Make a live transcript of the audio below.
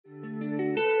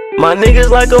My niggas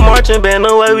like a marching band,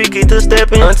 no way we get to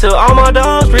stepping. Until all my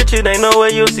dogs rich, it ain't no way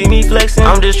you'll see me flexing.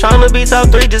 I'm just tryna be top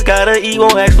 3, just gotta eat,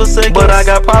 won't ask for seconds. But I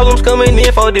got problems coming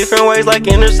in 4 different ways like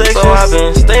intersections. So I've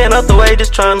been staying out the way,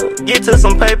 just tryna get to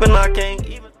some paper and I can't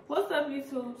even. What's up,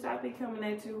 YouTube? Shoppy coming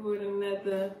at you with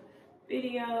another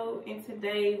video, and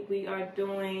today we are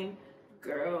doing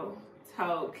Girl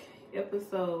Talk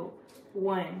episode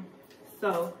 1.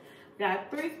 So got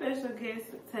 3 special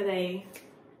guests today.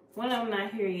 One of them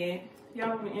not here yet. Y'all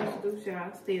want to introduce y'all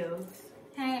still?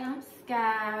 Hey, I'm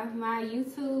Sky. My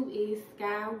YouTube is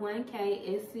Sky1K,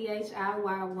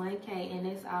 SCHIY1K, and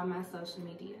that's all my social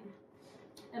media.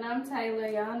 And I'm Taylor.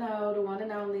 Y'all know the one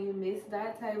and only Miss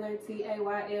Taylor,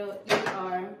 Tayler.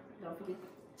 Don't forget.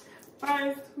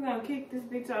 First, we're gonna kick this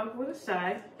bitch off with a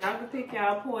shot. Y'all can pick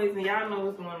y'all poison. Y'all know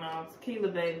what's going on. Tequila,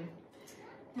 baby.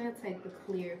 I'll take the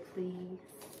clear, please.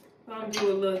 Gonna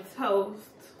do a little toast.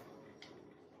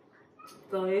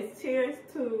 So it's cheers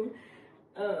to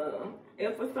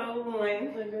episode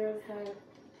 1. The girls talk.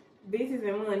 Bitches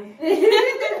and money.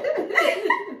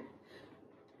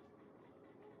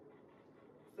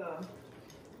 So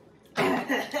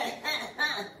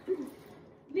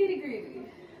Nitty gritty.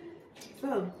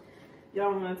 So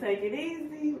y'all wanna take it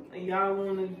easy or y'all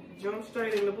wanna jump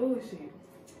straight into bullshit?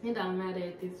 It don't matter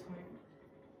at this point.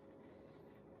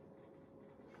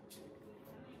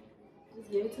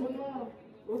 Just give it to me all.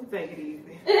 We'll take it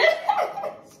easy.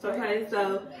 Okay,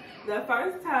 so the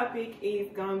first topic is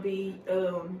gonna be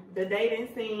the dating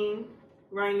scene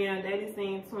right now, dating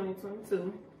scene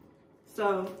 2022.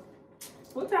 So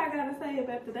what y'all gotta say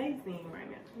about the dating scene right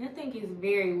now? I think it's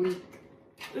very weak.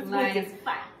 It's Like, weak as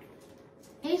fuck.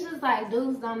 It's just like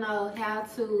dudes don't know how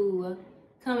to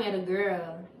come at a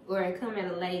girl or come at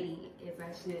a lady, as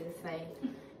I should say.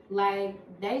 Like,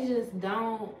 they just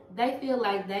don't, they feel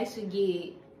like they should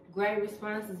get great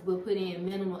responses but put in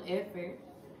minimal effort.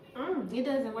 It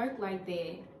doesn't work like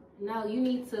that. No, you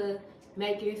need to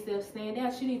make yourself stand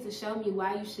out. You need to show me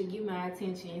why you should give my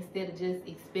attention instead of just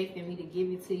expecting me to give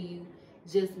it to you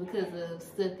just because of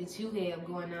stuff that you have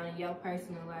going on in your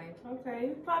personal life.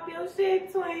 Okay, pop your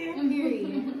shit, twin.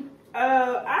 Period.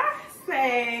 I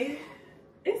say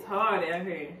it's hard out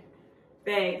here.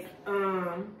 Facts.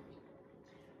 I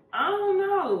don't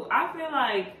know. I feel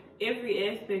like every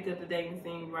aspect of the dating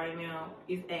scene right now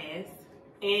is ass.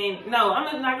 And no,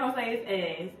 I'm not gonna say it's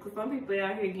ass, because some people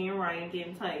out here getting right and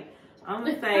getting tight. I'm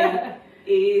gonna say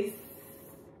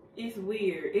it's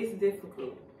weird. It's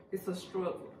difficult. It's a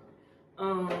struggle. I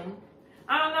don't know.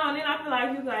 And then I feel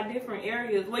like you got different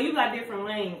areas. Well, you got different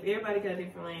lanes. Everybody got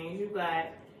different lanes. You got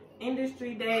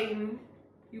industry dating.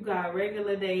 You got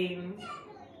regular dating.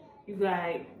 You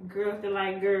got girls that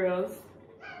like girls.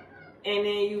 And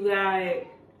then you got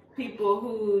people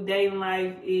who dating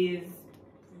life is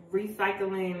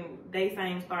recycling they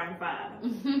same starting 5.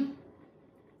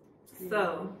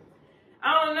 So,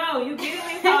 I don't know. You get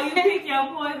me? So you pick your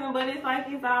poison, but it's like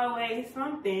it's always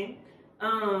something.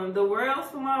 The world's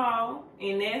small,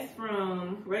 and that's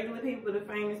from regular people to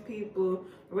famous people,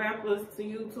 rappers to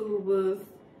YouTubers.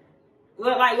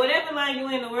 Well, like whatever line you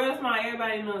in, the world's small,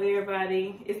 everybody knows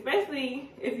everybody. Especially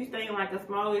if you stay in like a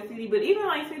smaller city. But even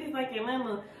like cities like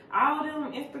Atlanta, all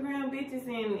them Instagram bitches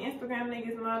and Instagram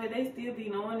niggas and all that, they still be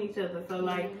knowing each other. So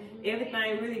like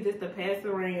everything really just to pass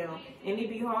around. And it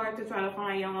be hard to try to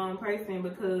find your own person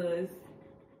because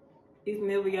it's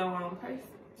never your own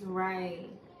person.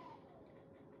 Right.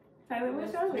 Taylor,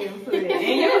 what's your input? And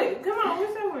you, come on,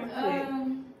 what's your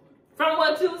input? From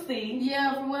what you see.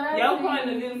 Yeah, from what I see. Your point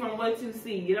of view from what you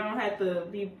see. You don't have to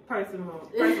be personalized.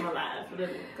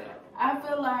 I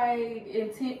feel like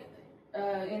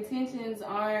intentions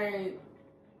aren't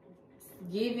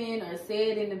given or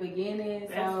said in the beginning.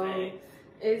 So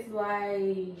it's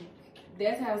like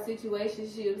that's how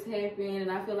situationships happen, and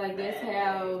I feel like that's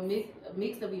how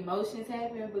mix of emotions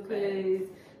happen because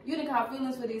you done caught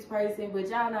feelings for this person, but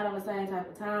y'all not on the same type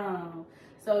of time.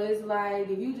 So it's like,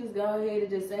 if you just go ahead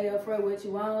and just say up front what you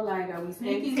want, like, are we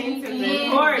sneaky? That'd be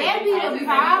the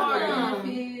problem.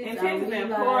 Intentions is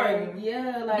important.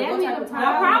 Yeah, like, that'd what be type the of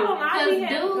problem. time? Because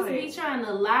dudes be trying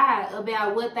to lie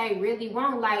about what they really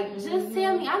want. Like, just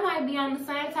tell me, I might be on the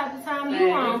same type of time you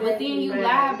on, but then you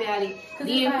lie about it.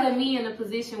 Then put me in a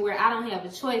position where I don't have a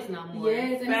choice no more.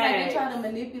 Yes, and it's like they try to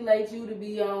manipulate you to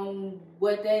be on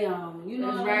what they on. You know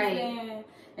what I'm saying?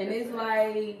 And it's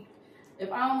like, if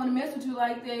I don't want to mess with you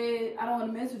like that, I don't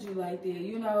want to mess with you like that.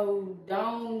 You know,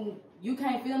 you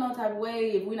can't feel no type of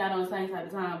way if we're not on the same type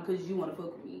of time because you want to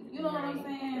fuck with me. You know what I'm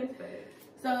saying?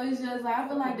 So it's just like, I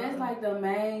feel like that's like the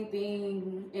main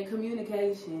thing in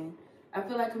communication. I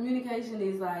feel like communication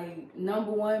is like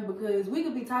number one, because we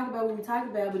could be talking about what we talk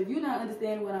about, but if you're not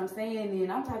understanding what I'm saying, then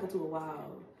I'm talking to a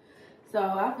wall. So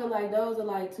I feel like those are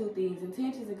like two things: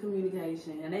 intentions and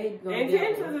communication, and they go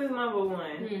intentions together. is number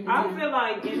one. Mm-hmm. I feel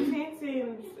like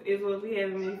intentions is what be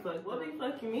having me fucked. What be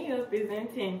fucking me up is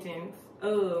intentions. I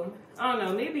don't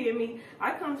know, maybe in me,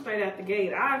 I come straight out the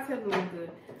gate. I tell them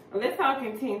good. Let's talk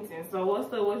intentions. So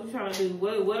what's what you trying to do?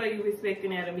 What are you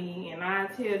expecting out of me? And I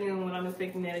tell them what I'm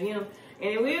expecting out of them.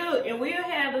 And we'll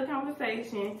have the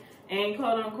conversation and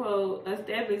quote unquote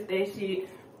establish that shit.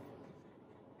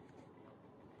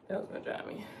 That was gonna drive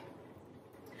me.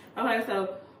 Okay,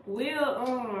 so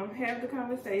we'll have the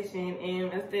conversation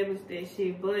and establish that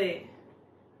shit, but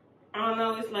I don't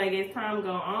know, it's like as time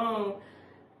go on,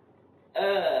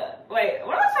 wait,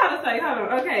 what I'm trying to say, hold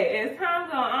on. Okay, as time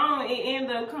go on, it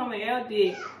end up coming out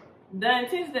that the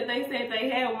intentions that they said they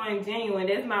had weren't genuine.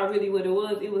 That's not really what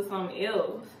it was something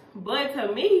else. But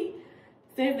to me,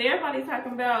 since everybody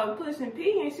talking about pushing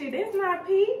P and shit, that's not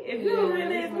P. If you a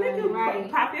real ass nigga,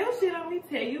 pop your shit on me,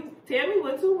 tell me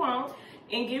what you want,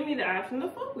 and give me the option to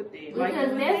fuck with it.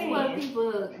 Because that's what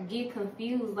people get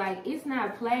confused. Like, it's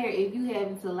not player if you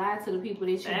having to lie to the people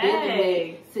that you're dealing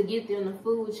with to get them to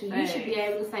fool with you. You should be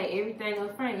able to say everything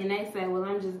up front, and they say, well,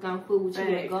 I'm just gonna fool with you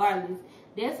regardless.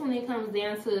 That's when it comes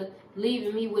down to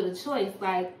leaving me with a choice.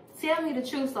 Like, tell me the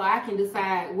truth so I can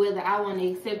decide whether I want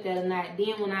to accept that or not.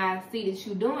 Then when I see that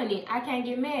you doing it, I can't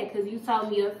get mad because you told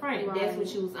me up front that's what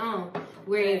you was on.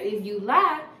 Whereas if you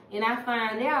lie and I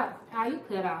find out, how you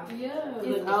cut off. Yeah.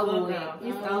 It's over with.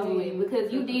 It's over with.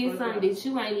 Because you did something that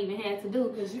you ain't even had to do.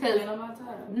 Because you been on my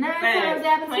time. 9 times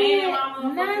out of 10,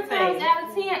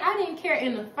 I didn't care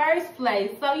in the first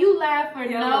place. So you lied for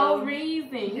no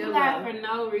reason. You lied for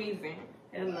no reason.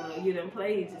 Hello, you done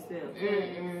played yourself.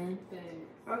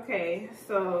 Okay,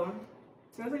 so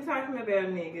since we're talking about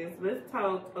niggas, let's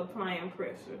talk applying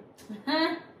pressure.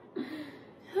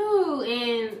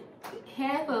 And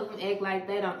half of them act like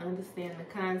they don't understand the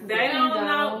concept. They don't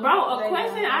know. Bro, a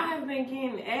question I have been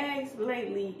getting asked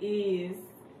lately is,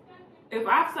 if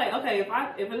I say, okay, if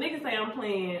a nigga say I'm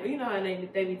playing, you know how they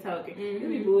be talking, you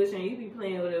be bullshitting, you be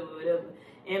playing whatever.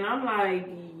 And I'm like,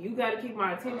 you gotta keep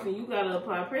my attention, you gotta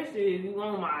apply pressure if you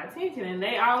want my attention. And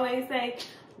they always say,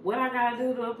 what I gotta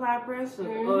do to apply pressure?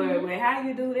 Or well, how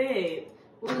you do that?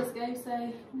 What does Escape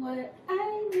say? What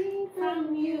I need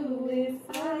from you is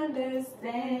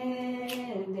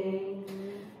understanding.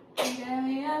 Get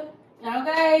me up.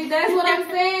 Okay, that's what I'm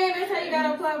saying. That's how you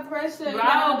gotta apply pressure.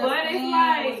 Bro, but it's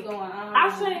like, I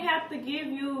shouldn't have to give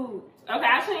you,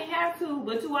 I shouldn't have to,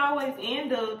 but you always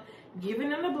end up giving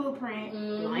them the blueprint,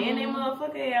 laying that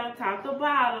motherfucker out, top to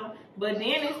bottom. But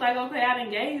then it's like, okay, I done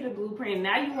gave you the blueprint.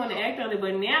 Now you want to act on it.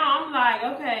 But now I'm like,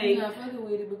 okay. You're not fucking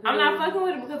with it because I'm not fucking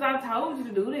with it because I told you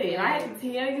to do that. I had to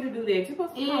tell you to do that. You're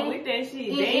supposed to come with that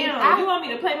shit. Damn. You want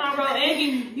me to play my role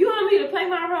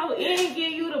and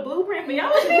give you the blueprint for your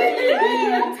shit?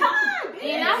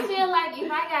 And I feel like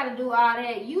if I gotta do all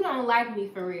that, you don't like me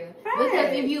for real.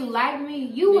 Because if you like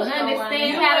me, you would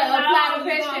understand how to apply the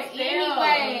pressure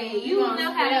anyway. You would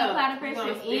know how to apply the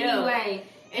pressure anyway.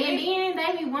 And then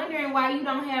they be wondering why you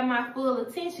don't have my full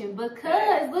attention.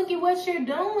 Because look at what you're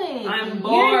doing. I'm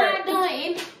bored. You're not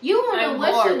doing it. You wonder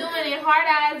what you're doing and hard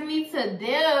eyes me to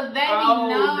death, baby. Oh,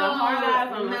 no. The hard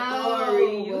eyes on the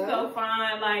story. You so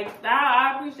fine. Like,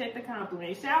 I appreciate the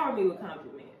compliment. Shower me with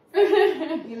compliments.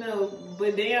 You know,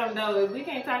 but damn though, if we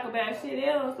can't talk about shit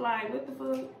else, like, what the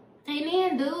fuck? And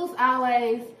then dudes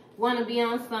always want to be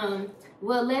on some,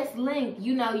 well, let's link.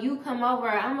 You know, you come over,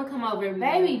 I'm going to come over.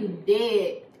 Baby,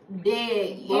 dead.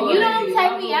 If you don't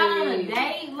take me out on a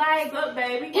date, like, what's up,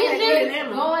 baby?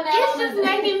 It's just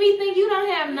making me think you don't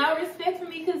have no respect for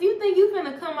me because you think you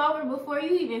finna come over before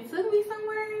you even took me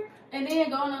somewhere. And then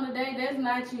going on a date, that's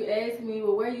not you asking me,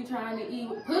 well, where you trying to eat?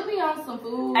 Put me on some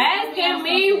food. Asking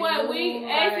me what I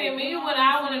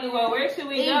want to do, or where should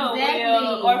we go?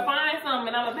 Well, or find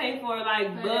something I'm going to pay for,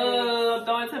 like,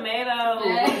 throwing tomatoes.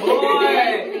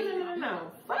 Or, no,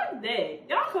 fuck that.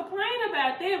 Y'all complain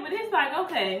about that, but it's like,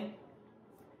 okay,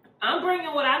 I'm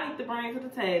bringing what I need to bring to the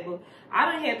table.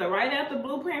 I done had to write out the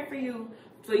blueprint for you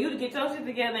to get your shit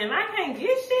together, and I can't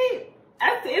get shit.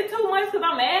 It's too much because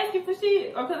I'm asking for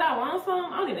shit or because I want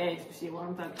something. I don't even ask for shit while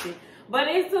I'm talking shit. But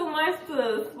it's too much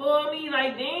to spoil me.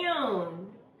 Like, damn.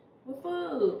 What's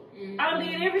up? I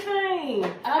did everything.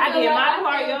 I did my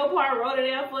part, your part, wrote it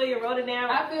down for you, wrote it down.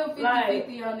 I feel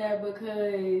 50-50 on that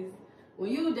because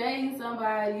when you dating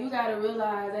somebody, you got to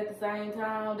realize at the same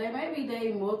time they may be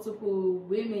dating multiple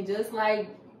women just like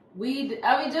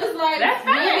just like that's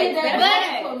women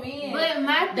facts. for men. But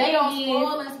my thing They don't is,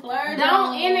 spoil and splurge.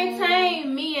 don't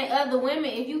entertain me and other women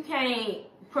if you can't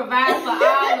provide for all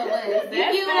of us.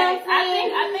 That's You know what I'm facts.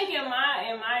 saying? I think in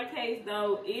my case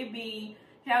though, it be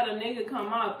how the nigga come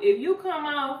off. If you come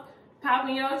off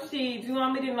popping your shit, you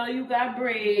want me to know you got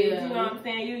bread. Yeah. You know what I'm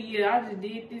saying? I just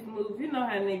did this move. You know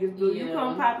how niggas do. You Yeah.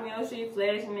 come popping your shit,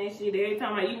 flashing that shit. Every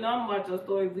time I'm watch your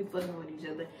stories, we fucking with each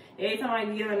other. Every time I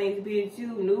get on this bitch, you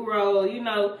new role, you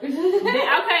know.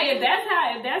 Okay, if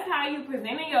that's how you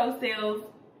presenting yourself,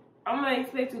 I'm gonna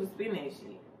expect you to spin that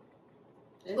shit.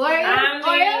 Or else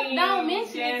don't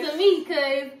mention it to me,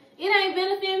 cause it ain't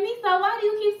benefiting me. So why do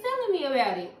you keep telling me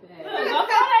about it?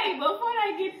 Before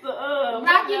they get the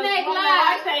Rocky Neck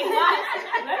Live.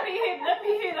 let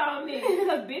me hit on this,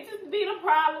 because bitches be the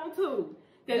problem too.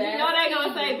 Because you know they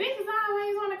gonna say bitches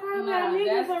always want to cry about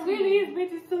niggas, but really is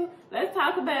bitches too. Let's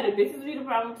talk about it. Bitches be the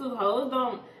problem too. Hoes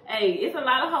don't. Hey, it's a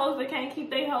lot of hoes that can't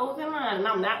keep their hoes in line, and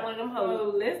I'm not one of them hoes.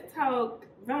 So let's talk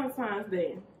Valentine's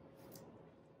Day.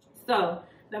 So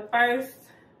the first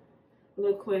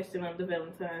little question of the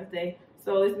Valentine's Day.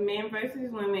 So it's men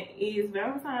versus women. Is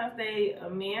Valentine's Day a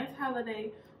man's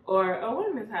holiday or a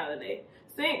women's holiday?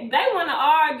 See, they want to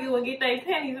argue and get their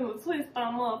panties in a twist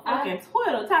on motherfucking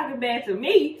Twitter talking back to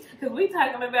me, because we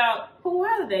talking about who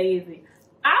holiday is it.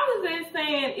 I was just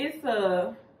saying it's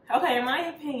in my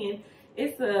opinion,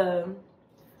 it's a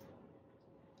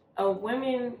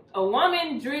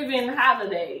woman driven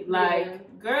holiday.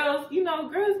 Like girls be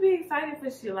excited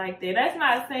for shit like that. That's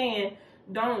not saying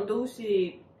don't do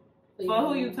shit for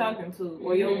who you talking to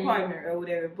or your partner or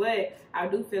whatever. But I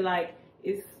do feel like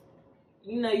it's,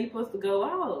 you're supposed to go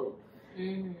out.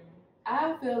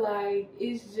 I feel like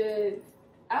it's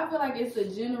a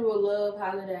general love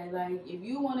holiday. Like, if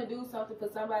you want to do something for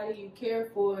somebody you care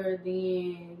for,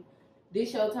 then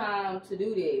this your time to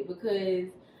do that. Because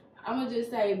I'm going to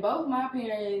just say, both my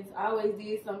parents always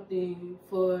did something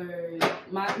for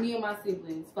me and my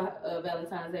siblings for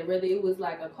Valentine's Day. Whether it was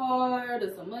like a card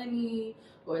or some money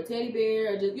or a teddy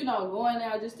bear or just, going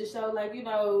out just to show, like,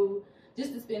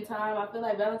 just to spend time. I feel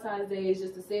like Valentine's Day is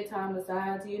just a set time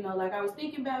aside to, like, I was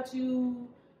thinking about you,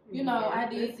 I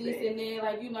did this and then,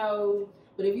 like,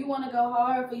 but if you want to go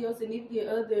hard for your significant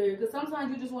other, because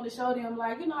sometimes you just want to show them,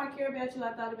 like, I care about you,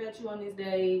 I thought about you on this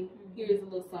day, here's a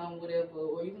little song, whatever,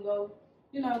 or you can go,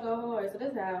 go hard. So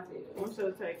that's how I feel. What's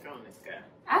your take on this guy?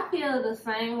 I feel the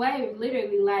same way,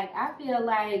 literally. Like, I feel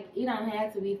like it don't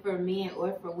have to be for men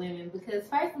or for women, because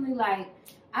personally, like,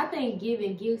 I think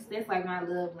giving gifts, that's like my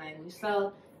love language.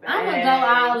 So I'm gonna go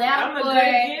all out for the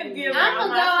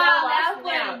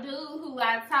dude who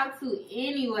I talk to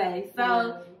anyway.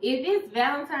 So if it's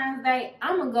Valentine's Day,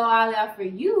 I'm gonna go all out for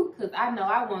you, because I know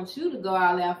I want you to go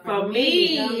all out for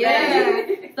me. Yeah.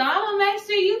 So I'm gonna make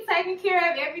sure you taking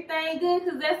care of everything good,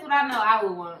 because that's what I know I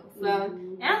would want. So I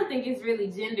don't think it's really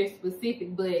gender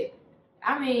specific, but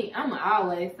I mean, I'm gonna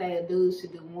always say a dude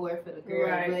should do more for the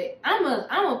girl, but I'm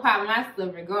gonna pop my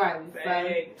stuff regardless.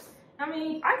 So, I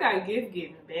mean, I got gift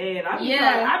giving bad. I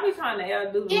be trying to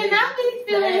outdo the and I be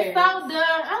feeling so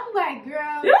dumb. I'm like,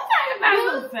 girl, you talking about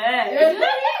some fast. Do you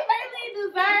really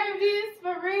deserve this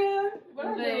for real? But I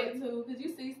do it too, because you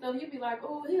see stuff, you be like,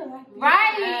 oh, he'll like this.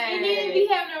 Right, and then you be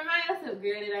having to remind yourself,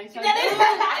 girl, it ain't your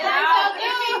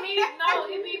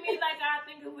it be me like I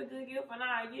think it's a good gift and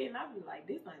I get, and I be like,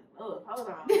 this ain't love. Hold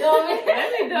on. Because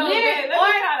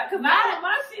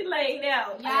my shit laid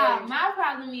out. Y'all, my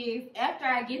problem is after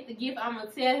I get the gift, I'm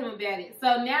gonna tell him about it.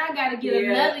 So now I gotta get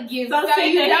another gift. So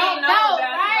you don't know,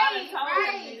 right?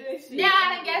 Now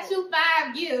I done got you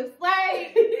 5 gifts.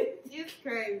 Like, it's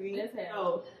crazy. That's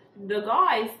how. The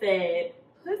guy said,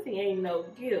 "Pussy ain't no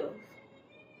gift."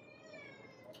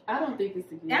 I don't think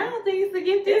it's a gift. I don't think it's a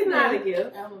gift. It's not a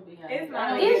gift. I'm gonna be honest. It's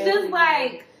not. It's just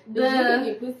like you can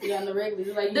get pussy on the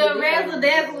regular, like the razzle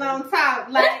dazzle on top,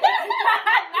 like.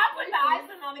 Not put the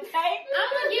icing on the cake. I'm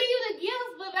gonna give you the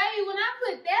gifts, but baby, when I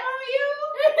put that on you,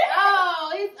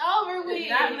 oh, it's over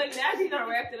with. Now she done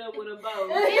wrapped it up with a bow.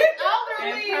 It's over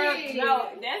with. No,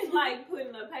 that's like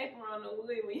putting a paper on the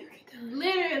wood when you get done.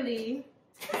 Literally.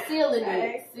 Sealing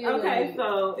it. Okay,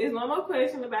 so it's one more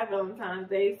question about Valentine's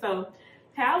Day. So,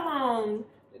 how long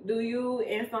do you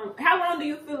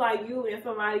feel like you and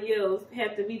somebody else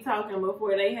have to be talking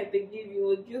before they have to give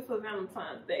you a gift for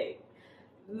Valentine's Day?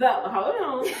 Hold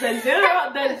on.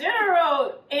 The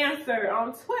general answer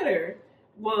on Twitter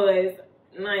was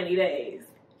 90 days.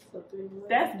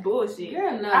 That's bullshit.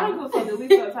 Girl, no. I don't give a fuck if we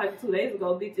started talking 2 days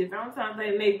ago, bitches. Valentine's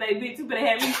Day, next day, bitch, you better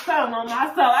have me something on my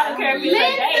soul. I don't care if it's a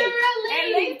day. At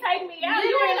least take me out.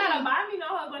 You ain't gotta buy me no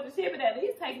whole bunch of shit, but at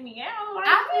least take take me out. Like,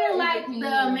 I feel like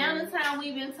the amount of time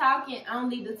we've been talking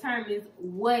only determines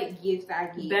what gifts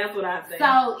I get. That's what I say.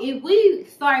 So if we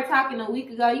started talking a week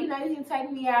ago, you know, you can take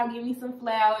me out, give me some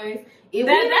flowers. If we've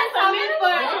been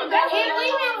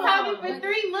talking for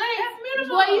 3 months,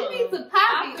 boy, you need to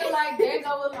pop I feel like that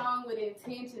go along with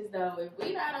intentions though. If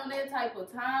we not on that type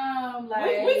of time,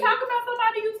 like we talk about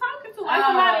somebody you talking to, like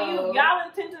somebody y'all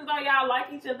intentions are y'all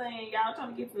like each other and y'all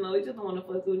trying to get to know each other, want to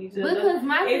fuck with each other. Because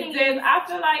my thing is, I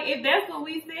feel like if that's what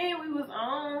we said we was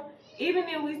on, even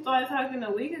if we started talking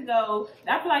a week ago,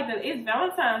 I feel like that it's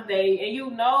Valentine's Day, and you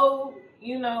know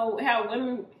how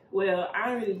women. Well, I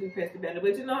don't really be pressed about it,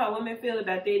 but you know how women feel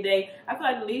about their day. I feel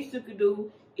like the least you could do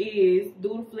is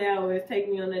do the flowers, take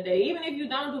me on a date. Even if you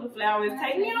don't do the flowers,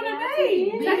 take me on a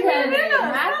date. Because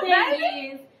my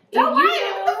thing is, if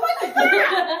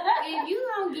you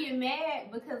don't get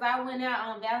mad because I went out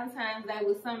on Valentine's Day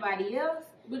with somebody else,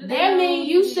 that means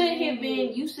you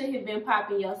should have been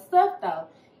popping your stuff though.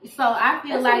 So I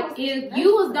feel like if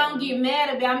you was gonna get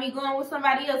mad about me going with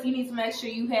somebody else, you need to make sure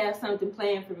you have something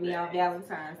planned for me on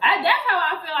Valentine's. That's how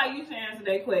I feel like you should answer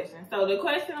that question. So the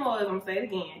question was, I'm gonna say it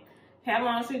again: how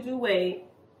long should you wait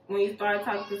when you start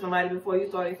talking to somebody before you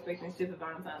start expecting shit for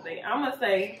Valentine's Day? I'm gonna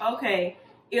say, okay,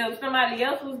 if somebody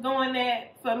else was doing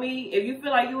that for me, if you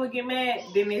feel like you would get mad,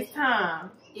 then it's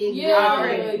time.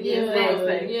 Yeah.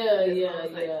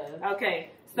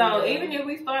 Okay. So even if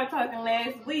we start talking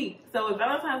last week, so if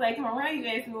Valentine's Day come around, you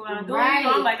ask me what I'm doing, you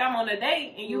know, I'm like, I'm on a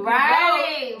date, and you can go,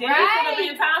 then it should have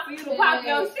been time for you to pop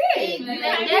your shit.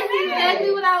 That's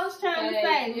exactly what I was trying to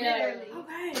say, literally.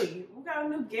 Okay, we got a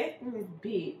new guest in this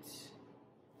bitch.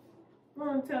 I'm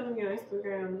gonna tell them your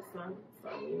Instagram or something, so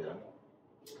you know.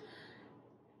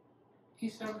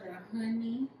 It's your girl,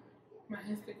 Honey. My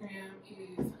Instagram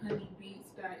is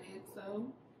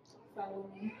honeybeats.xo. Follow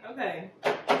me. Okay,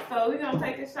 so we're gonna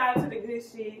take a shot to the good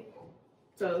shit.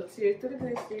 So cheers to the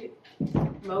good shit.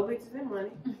 More bitches and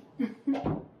money.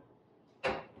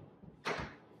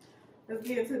 Let's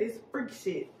get into this freak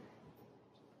shit.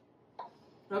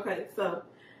 Okay, so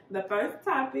the first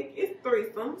topic is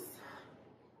threesomes.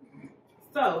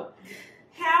 So,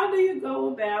 how do you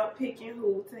go about picking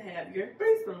who to have your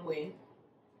threesome with?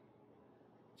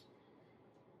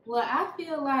 Well, I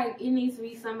feel like it needs to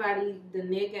be somebody the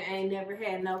nigga ain't never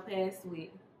had no past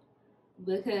with.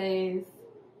 Because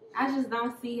I just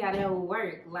don't see how that would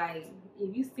work. Like,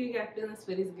 if you still got feelings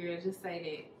for this girl, just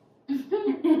say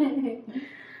that.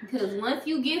 Because once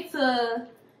you get to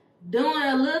doing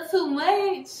a little too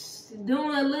much,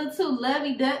 doing a little too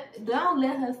lovey, don't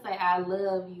let her say, I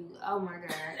love you. Oh my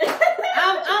God.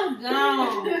 I'm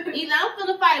gone. Either I'm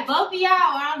finna fight both of y'all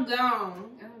or I'm gone.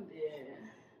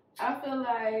 I feel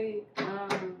like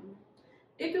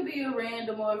it could be a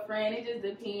random or a friend. It just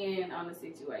depends on the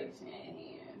situation at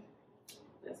hand.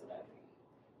 That's what I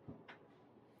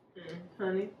think.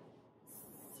 Honey?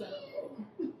 So,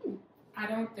 I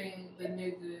don't think the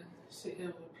nigga should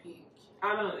ever pick.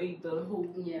 I don't either.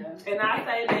 Yeah. And I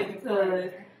say that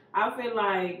because I feel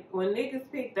like when niggas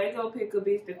pick, they go pick a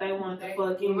bitch that they want to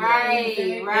fuck in. Right.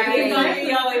 It's gonna be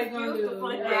your excuse to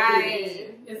fuck that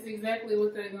bitch. It's exactly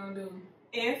what they're gonna do.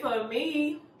 And for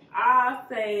me, I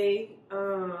say, I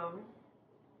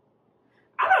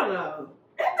don't know.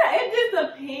 It just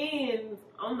depends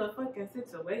on the fucking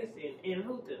situation and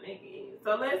who the nigga is.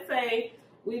 So let's say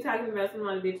we talking about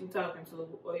somebody that you talking to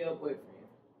or your boyfriend.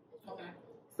 Okay.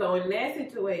 So in that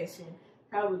situation,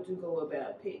 how would you go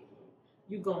about picking?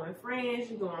 You going friends,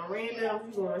 you going random,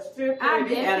 you going stripper,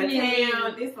 this out of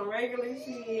town, this some regular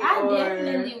shit. I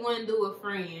definitely wouldn't do a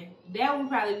friend. That would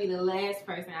probably be the last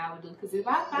person I would do. Because if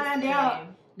I find out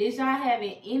that y'all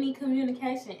having any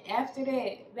communication after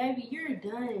that, baby, you're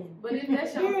done. But if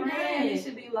that's your friend, it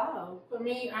should be loud. For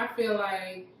me, I feel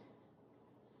like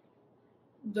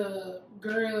the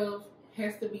girl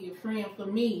has to be a friend for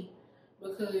me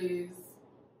because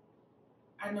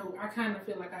I kind of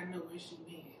feel like I know where she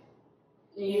been.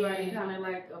 And you already kind of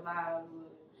like a vibe.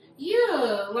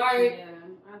 Yeah, like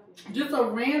just a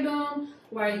random,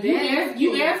 like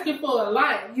you asking for a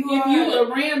lot. If you a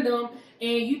random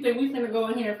and you think we finna go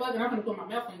in here and fuck, and I'm finna put my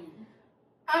mouth on you.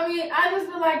 I mean, I just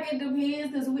feel like it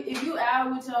depends because if you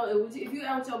out with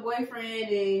your boyfriend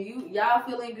and y'all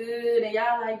feeling good and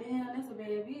y'all like, damn, that's a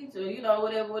bad bitch, or you know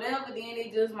whatever, then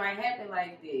it just might happen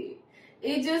like that.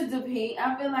 It just depends.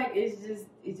 I feel like it just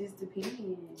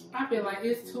depends. I feel like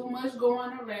it's too much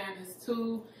going around. It's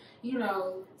too, you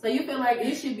know. So you feel like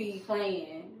it should be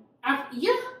planned.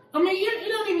 Yeah. I mean, it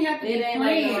don't even have to be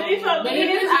planned. But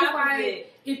it is just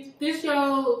like, if this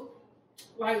your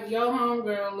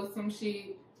homegirl or some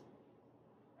shit,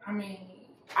 I mean.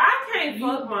 I can't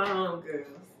fuck my homegirls.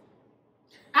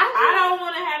 I don't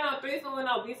want to have no threesome with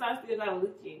no bitch I still gotta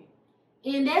look at.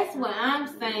 And that's what I'm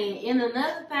saying. And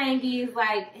another thing is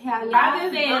like how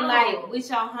y'all said like with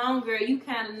your homegirl, you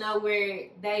kind of know where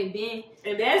they been.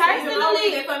 And that's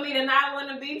personally for me to not want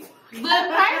to be. But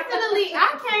personally,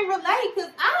 I can't relate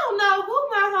because I don't know who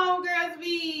my homegirls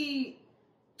be.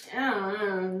 I don't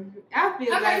know. I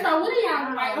feel okay, so what do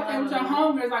y'all like? Okay, with your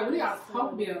homegirls, like what do y'all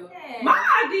talk about? Yeah. My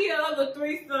idea of a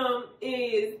threesome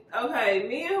is okay.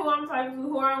 Me and who I'm talking to,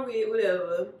 who I'm with,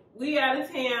 whatever. We out of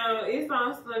town. It's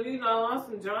on some, you know, on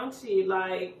some drunk shit.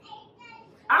 Like,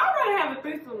 I'd rather have a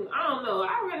threesome. I don't know.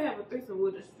 I'd rather have a threesome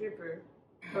with a stripper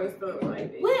or something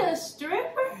like that. With a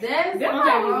stripper? That's a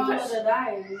roll of the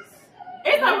dice.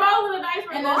 It's a roll of the dice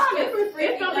regardless.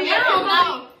 It's gonna be. I don't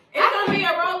know. It's gonna be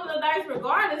a roll of the dice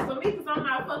regardless for me because I'm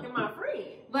not fucking my friend.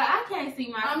 But I can't see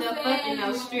myself fucking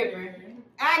no stripper.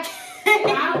 I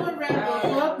would rather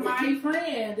fuck my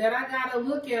friend that I gotta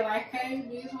look at like, hey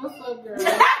bitch, what's up, girl? No,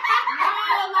 like,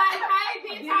 hey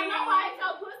bitch, I know I ain't so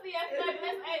pussy and stuff.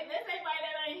 Let's act like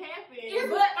that ain't happened.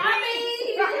 But I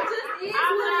mean, it just is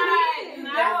what it is.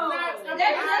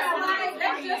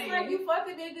 That's just like you fuck a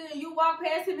nigga and you walk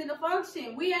past him in the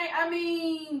function. We ain't. I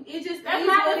mean, it just that's is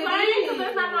not what the it same is. because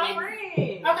that's not my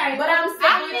friend. Okay, but I'm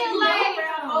saying feel you like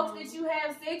around folks that you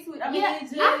have sex with. I mean, yeah,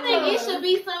 it's just, I think it should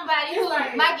be somebody who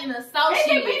like an associate. It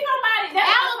should be somebody that's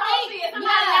an associate,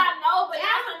 somebody I know, but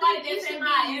not somebody that's in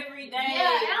my everyday.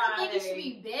 Yeah, I don't think it should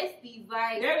be besties.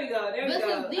 Like there we go,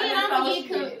 because then I'm gonna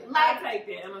get like I take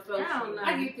that. I'm a associate. I don't know.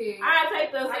 I get that. I take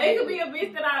those. It could be a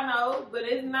bitch that I know, but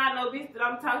it's not no bitch that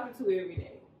I'm talking to every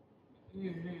day.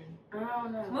 Mm-hmm. I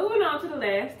don't know. Moving on to the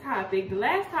last topic. The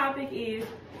last topic is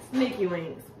sneaky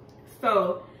links.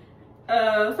 So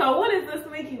what is a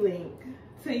sneaky link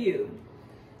to you?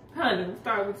 Honey, we'll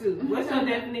start with you. What's your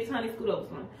definition? Honey, scoot over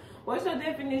some. What's your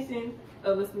definition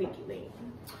of a sneaky link?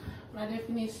 My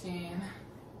definition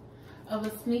of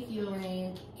a sneaky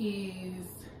link is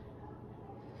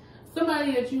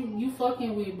somebody that you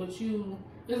fucking with, but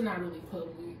it's not really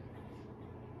public.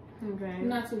 Okay.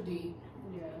 Not too deep.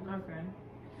 Yeah. Okay.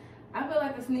 I feel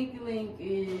like a sneaky link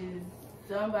is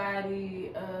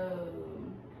somebody.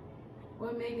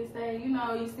 What Megan say? You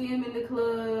know, you see him in the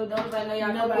club. Nobody know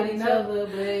y'all fuck with each other,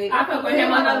 but I fuck with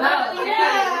him on the low.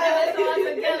 Yeah, let's all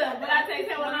together. But I take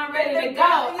him when I'm ready to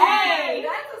go. Hey,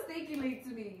 that's a sneaky link to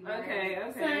me. Like, okay.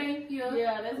 Same.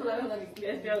 Yeah, that's what I feel like.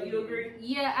 That's Joe. You agree?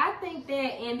 Yeah, I think that,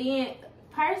 and then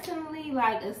personally,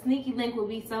 like a sneaky link would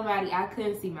be somebody I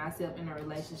couldn't see myself in a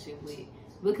relationship with.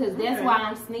 Because that's why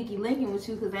I'm sneaky linking with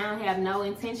you, because I don't have no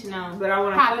intention on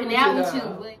popping out with you.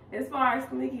 But as far as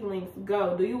sneaky links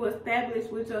go, do you establish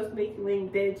with your sneaky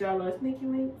link that y'all are sneaky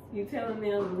links? You telling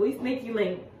them we sneaky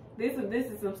link? This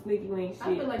is some sneaky link shit.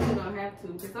 I feel like you don't have to,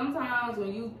 because sometimes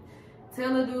when you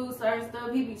tell a dude certain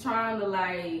stuff, he be trying to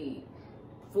like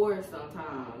force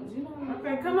sometimes, you know.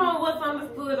 Okay, come on, what's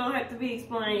understood don't have to be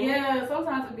explained. Yeah,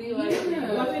 sometimes it be like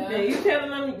what you think?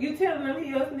 You telling them he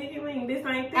your sneaky link? This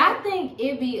ain't I think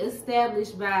it be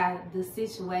established by the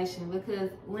situation,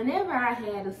 because whenever I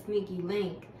had a sneaky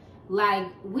link, like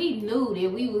we knew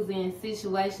that we was in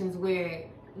situations where,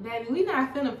 baby, we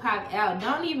not finna pop out.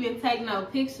 Don't even take no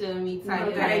picture of me type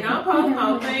okay, thing. don't post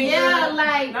no things. Yeah,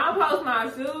 like don't post my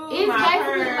shoes. it's my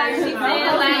basically purse. like she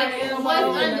said, like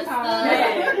what's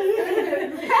understood.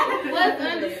 What's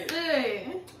understood.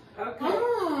 Okay.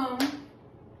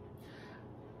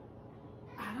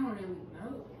 I don't really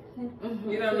know.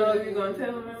 You don't know if you're gonna tell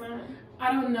him or not?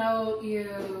 I don't know if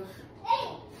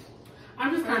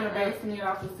I'm just kind of basing it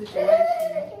off the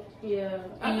situation. Yeah,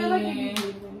 I feel like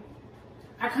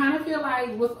I kind of feel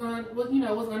like what's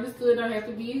understood don't have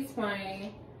to be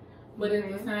explained, but at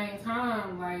the same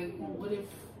time, like, what if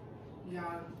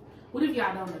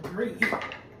y'all don't agree?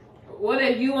 What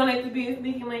if you want it to be a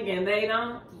sneaky link and they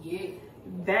don't? Yeah,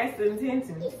 that's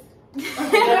intention. We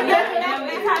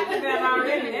talked about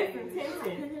already. That's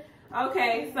intention.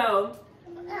 Okay, so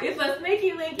if a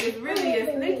sneaky link is really a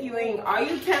sneaky link, are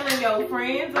you telling your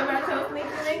friends about your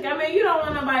sneaky link? I mean, you don't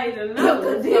want nobody to know.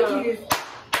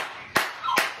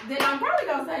 Then I'm probably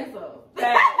gonna say so.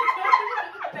 Facts.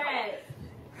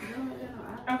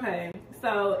 Okay,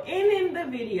 so ending the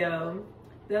video,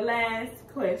 the last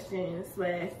question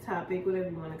 / topic, whatever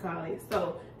you want to call it.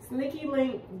 So, sneaky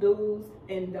link do's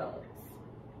and don'ts.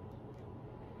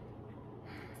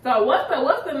 So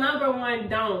what's the number one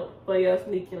don't for your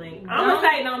sneaky link? I'm gonna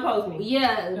say don't post me.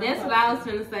 Yeah, that's what I was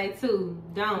gonna say too.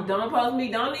 Don't post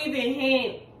me. Don't even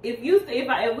hint. If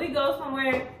we go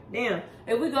somewhere,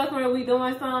 if we go somewhere we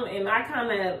doing something and I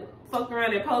kind of fuck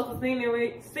around and post a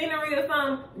scenery or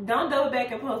something, don't double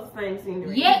back and post the same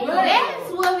scenery. Yeah,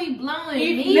 that's what we blowing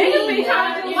me. Niggas be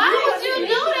trying to why would you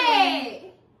do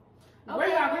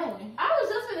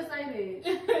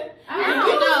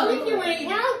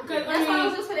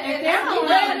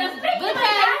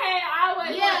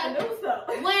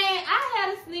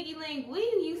sneaky link. We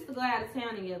used to go out of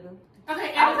town together.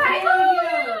 Okay, out of town,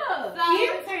 yeah. So,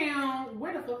 in town,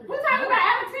 where the fuck are you? We're talking about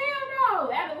out of town, though.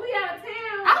 We out of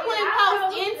town. I wouldn't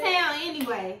post in town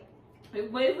anyway.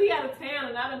 But if we out of town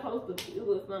and I done post a few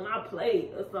or something, I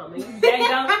played or something.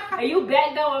 And you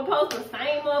back door and post the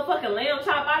same motherfucking lamb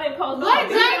chop I didn't post. What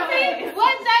JT say?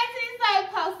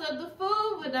 Post up the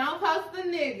food, but don't post the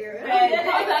nigga. Hey,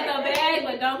 post out the bag,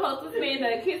 but don't post the spin.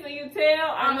 The kissing you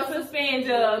tell, I'ma suspend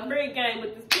your free game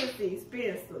with this pussy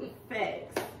Spencer.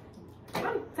 Facts.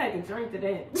 I'm taking a drink to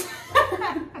that.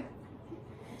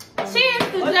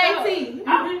 Cheers to JT.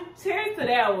 Cheers to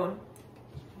that one.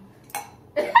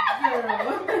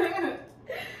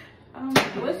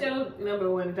 What's your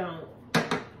number one don't?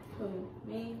 Who,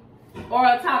 me? Or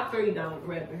a top 3 don't,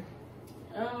 rather.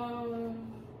 I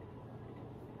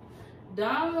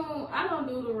don't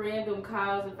do the random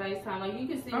calls and FaceTime. Like, you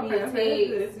can send me a Okay,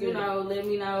 text, good. you know, let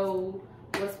me know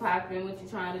what's popping, what you're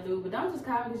trying to do. But don't just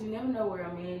call me because you never know where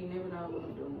I'm at. You never know what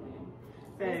I'm doing.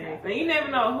 Thanks. And you never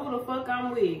know who the fuck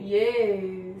I'm with.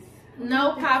 Yes.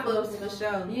 No pop-ups for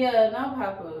sure. Yeah, no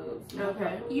pop-ups.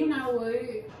 Okay. You know what?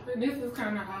 This is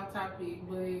kind of off topic,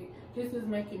 but this is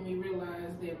making me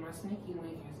realize that my sneaky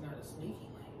link is not a sneaky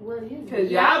link. What is Cause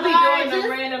it? y'all be Y'all doing the just-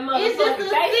 random It's just a motherfucking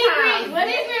secret. FaceTime. What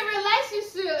is your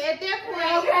relationship at that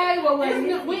point? Okay, well, We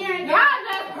ain't y'all got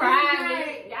just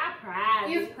private. Y'all private.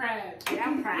 It's private.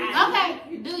 Y'all private. Okay,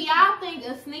 do y'all think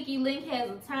a sneaky link has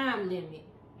a time limit?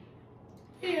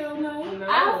 Hell no. No.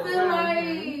 I feel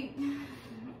like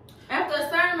after a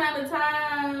certain amount of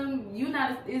time, he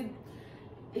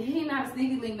not a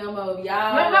sneaky link no more.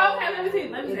 Y'all. No, okay, let me see.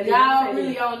 Let me say Y'all this.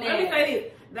 really on that. Let me say this.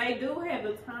 They do have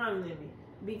a time limit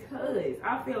because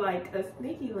I feel like a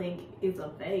sneaky link is a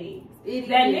phase. It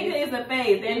That is. nigga is a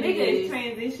phase. That It nigga is is.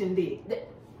 transition dick. That-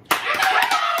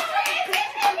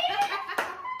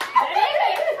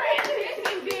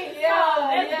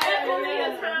 That's yeah, definitely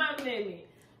yeah. a time limit.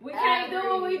 We can't do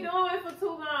what we doing for too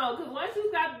long. Cause once you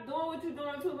start doing what you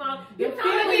doing too long, you can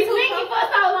only be sneaky for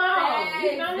so long. You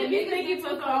can only be sneaky for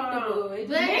so long. But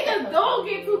Niggas don't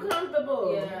get too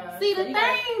comfortable. Yeah. see, the thing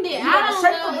that I don't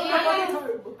know is,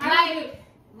 like,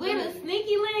 with a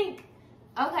sneaky link,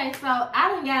 okay, so I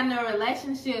done got in a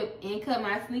relationship and cut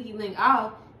my sneaky link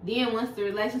off. Then once the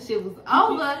relationship was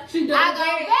over, I She go done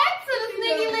back to the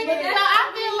sneaky link. So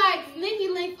I feel like sneaky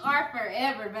links are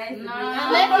forever, basically.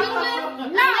 Unless you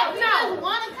just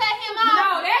want to cut him off.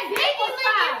 No, that dick Sneaky was link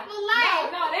fire. is for life.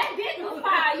 No, that dick was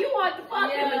fire. You want to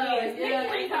fuck him again. Sneaky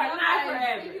links are not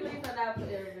forever. Sneaky links are not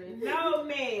forever. No,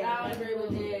 man. I don't agree with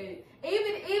that.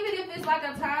 Even if it's like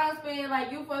a time span,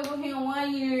 like you fuck with him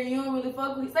 1 year and you don't really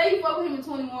fuck with him. Say you fuck with him in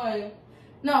 21.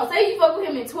 No, say you fuck with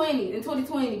him in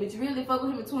 2020, but you really fuck with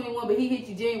him in 21, but he hit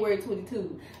you January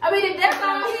 22. I mean, if that's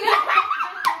all he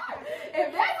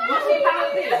if that's all he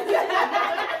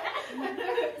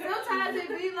sometimes it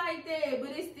be like that, but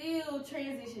it's still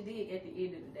transition dick at the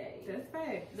end of the day. That's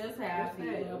fact. That's how I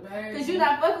feel. baby. Cause you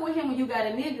not fucking with him when you got a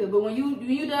nigga, but when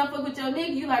you done fuck with your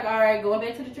nigga, you like, all right, going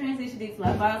back to the transition dick till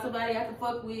I find somebody I can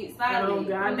fuck with solid. Oh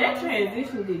God, that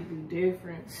transition did be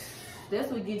different. That's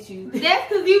what gets you. That's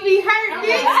because you be hurt,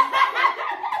 bitch.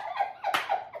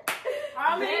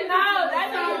 I mean, no,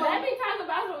 that be talking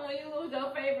about when you lose your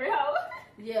favorite hoe.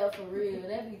 Yeah, for real.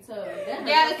 That'd be tough.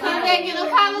 Gotta come back and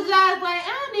apologize. Like,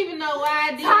 I don't even know why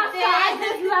I did that. I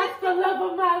just lost the love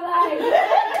of my life.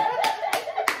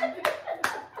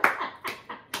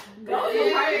 Go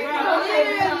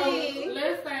Literally.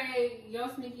 Let's say your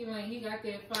sneaky link, he got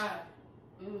that 5.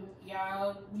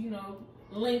 Y'all, you know,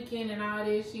 linking and all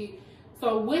that shit.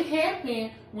 So what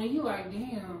happened when you like,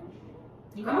 damn,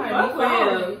 I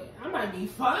might be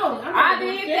falling. I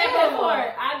did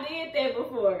that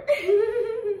before.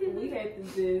 We had to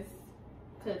just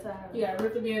cut ties. Yeah,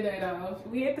 rip the band-aid off.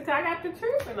 I got the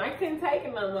truth and I couldn't take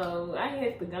it no more. I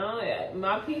had to go.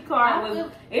 My P card it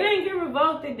didn't get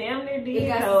revoked, it damn near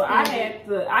did. So I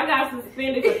got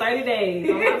suspended for 30 days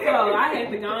on my soul. I had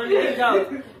to go and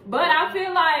go. But I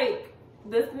feel like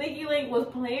the sneaky link was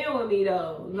playing with me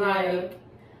though. Like,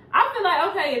 I feel like,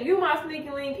 okay, if you my sneaky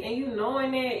link and you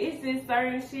knowing that, it's just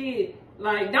certain shit.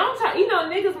 Like, don't try,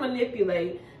 niggas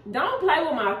manipulate. Don't play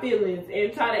with my feelings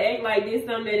and try to act like this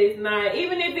something that it's not.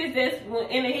 Even if it's just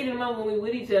in a heated moment when we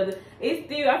with each other, it's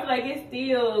still, I feel like it's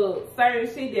still certain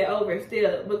shit that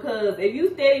overstep. Because if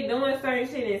you steady doing certain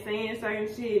shit and saying certain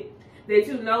shit that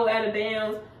you know out of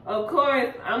bounds, of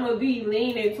course, I'm going to be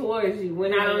leaning towards you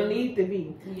when I don't need to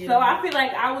be. Yeah. So I feel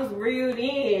like I was reeled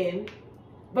in.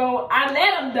 But I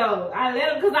let him though. I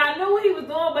let him because I knew what he was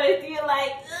doing, but it's still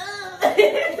like,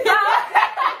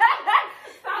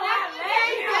 so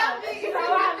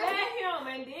I let him.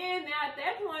 And then now at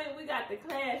that point, we got the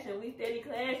clash clashing. We steady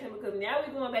clashing because now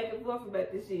we going back and forth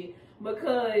about this shit.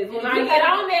 Because when I get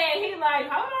on there, he like,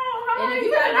 hold on.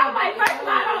 And I'm like, first of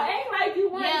all, don't act like you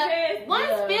want just.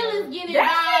 Once feelings get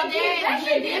involved, that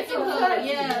get difficult.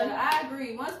 Yeah, I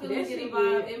agree. Once feelings get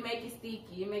involved, it make it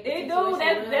sticky. It make it do.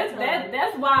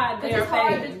 That's why they're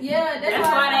phased. That's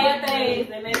why they're phased,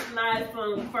 and it's not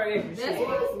fun for every shit.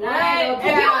 Right? If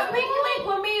you was sneaky link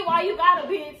with me while you got a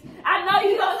bitch, I know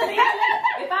you gonna sneaky link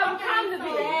if I was coming to be.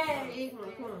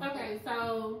 Okay,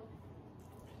 so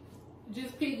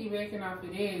just piggybacking off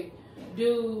of that,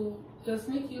 do the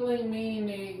sneaky link mean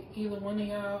that either one of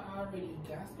y'all already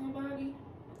got somebody?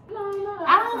 No.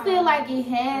 I don't feel like it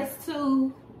has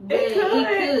to. It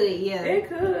could, yeah. It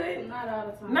could. Not all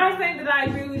the time. Not saying that I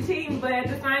agree with cheating, but at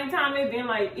the same time, it be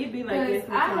like this.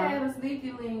 I had a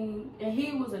sneaky link, and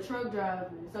he was a truck driver,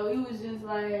 so it was just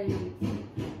like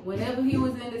whenever he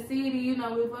was in the city, you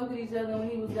know, we fuck with each other. When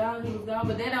he was gone, he was gone.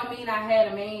 But that don't mean I had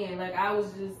a man. Like I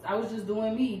was just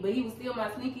doing me. But he was still my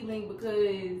sneaky link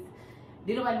because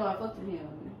did nobody know I fucked with him.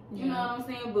 You know what I'm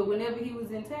saying? But whenever he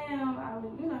was in town,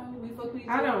 we fucked with each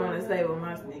other. I don't want to say what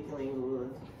my sneaky link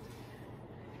was.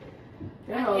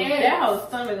 That whole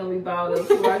stomach gonna be balled up.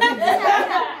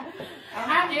 I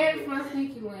asked my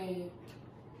sneaky link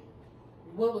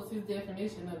what was his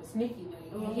definition of a sneaky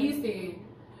link, and he said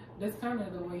that's kind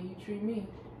of the way you treat me.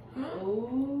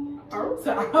 Oh,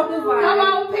 so I was like, come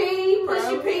on, P,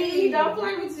 push your P, don't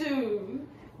play with you.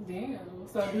 Damn.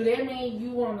 So do that mean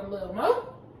you want a little more?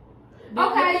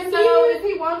 Okay, so if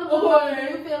he wants a little more,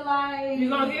 you feel like you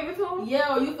gonna give it to him?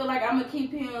 Yeah, or you feel like I'm gonna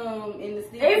keep him in the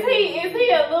sneaky. Is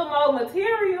he a little more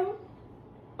material?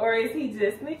 Or is he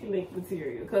just sneaky link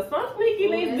material? Because some sneaky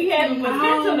links be having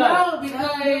potential though.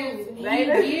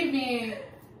 Because he giving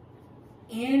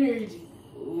energy.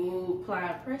 Ooh,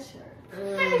 applying pressure.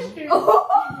 Depending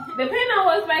on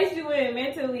what space you in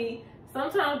mentally,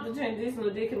 sometimes the transitional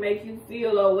dick can make you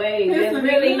feel a way that's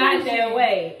really not that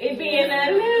way. It be an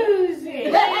illusion.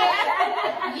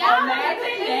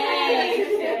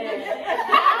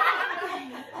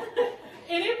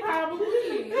 And it probably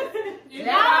is.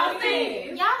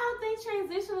 Y'all don't think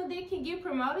transitional dick can get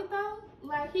promoted though?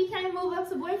 Like he can't move up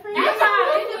to boyfriend? That's how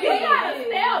it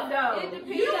depends though. It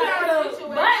depends on the situation.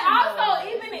 But also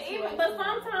but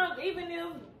sometimes even if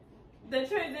the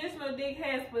transitional dick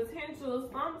has potential,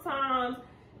 sometimes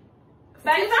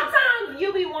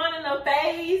you be wanting a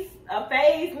phase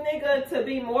nigga to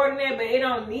be more than that, but it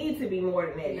don't need to be more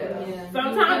than that. Yeah.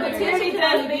 Sometimes the titty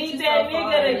just need that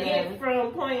nigga to get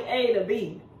from point A to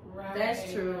B. Right.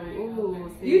 That's true.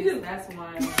 Ooh, see, you just that's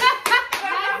why.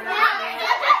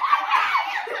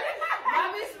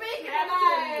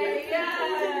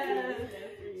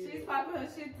 Popping her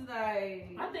shit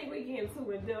tonight. I think we getting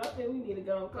too in depth. I think we need to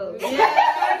go and close. Yeah.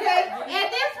 At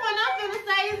this point, I'm finna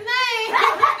say his name.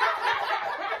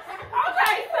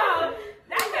 Okay, so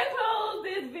that concludes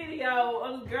this video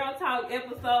of Girl Talk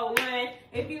episode 1.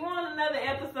 If you want another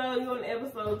episode, you want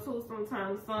episode 2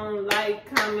 sometime soon.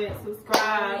 Like, comment,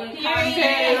 subscribe,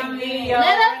 share this video.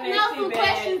 Let us know some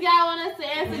questions y'all want us to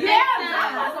answer. Drop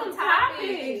us some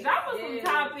topics. Drop us some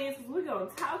topics. We're gonna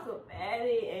talk about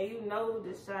it, and you know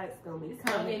the shot's gonna be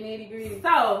coming.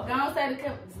 So,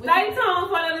 stay tuned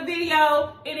for another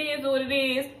video. It is what it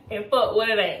is, and fuck what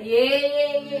it ain't.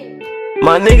 Yeah.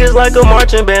 My niggas like a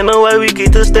marching band, no way we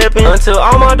get to stepping. Until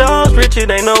all my dogs rich, it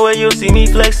ain't no way you'll see me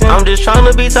flexing. I'm just trying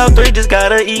to be top 3, just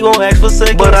gotta eat, won't ask for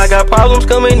seconds. But I got problems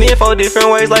coming in 4 different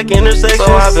ways like intersections.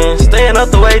 So I've been staying up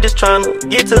the way, just trying to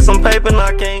get to some paper, and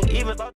I can't even